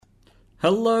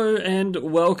Hello and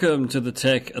welcome to the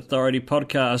Tech Authority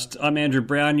Podcast. I'm Andrew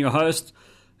Brown, your host,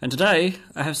 and today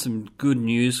I have some good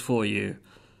news for you.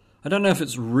 I don't know if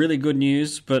it's really good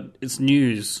news, but it's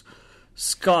news.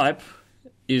 Skype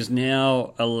is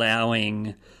now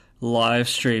allowing live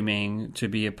streaming to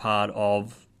be a part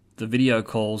of the video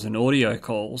calls and audio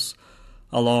calls,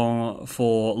 along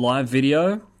for live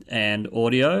video and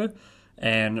audio.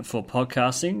 And for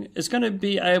podcasting, it's going to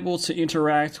be able to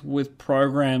interact with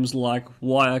programs like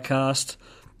Wirecast,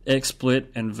 XSplit,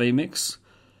 and vMix.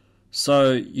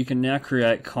 So you can now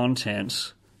create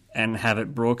content and have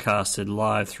it broadcasted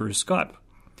live through Skype.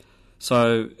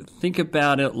 So think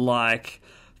about it like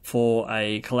for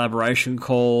a collaboration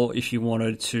call, if you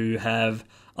wanted to have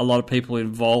a lot of people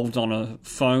involved on a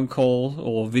phone call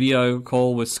or video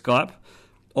call with Skype,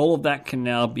 all of that can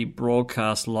now be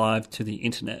broadcast live to the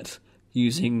internet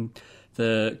using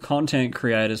the Content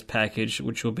Creators package,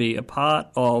 which will be a part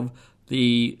of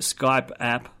the Skype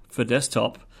app for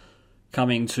desktop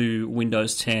coming to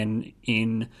Windows 10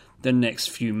 in the next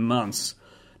few months.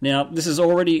 Now, this is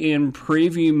already in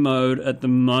preview mode at the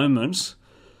moment,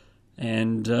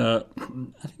 and I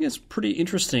think it's pretty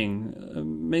interesting. It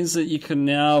means that you can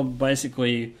now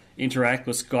basically interact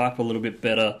with Skype a little bit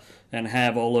better and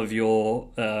have all of your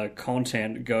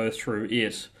content go through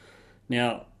it.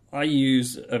 Now, I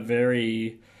use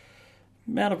Skype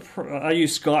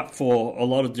for a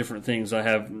lot of different things. I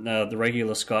have the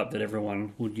regular Skype that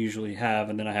everyone would usually have,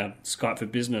 and then I have Skype for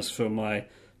Business for my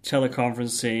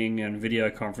teleconferencing and video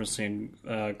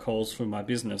conferencing calls for my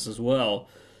business as well.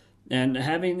 And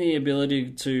having the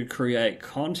ability to create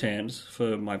content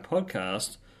for my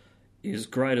podcast is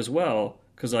great as well,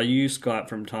 because I use Skype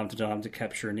from time to time to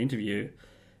capture an interview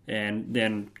and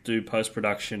then do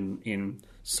post-production in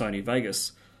Sony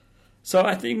Vegas. So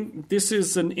I think this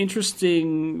is an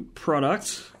interesting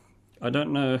product. I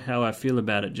don't know how I feel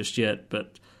about it just yet,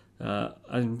 but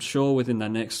I'm sure within the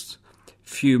next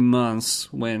few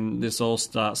months when this all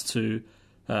starts to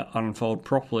unfold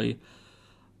properly,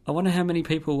 I wonder how many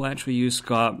people will actually use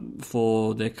Skype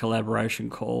for their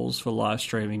collaboration calls for live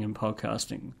streaming and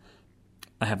podcasting.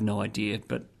 I have no idea,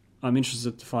 but I'm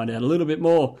interested to find out a little bit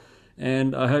more,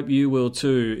 and I hope you will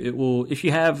too. It will, if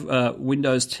you have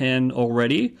Windows 10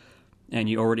 already, and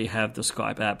you already have the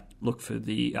Skype app, look for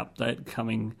the update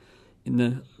coming in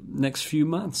the next few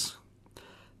months.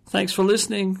 Thanks for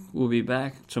listening. We'll be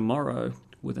back tomorrow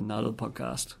with another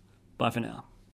podcast. Bye for now.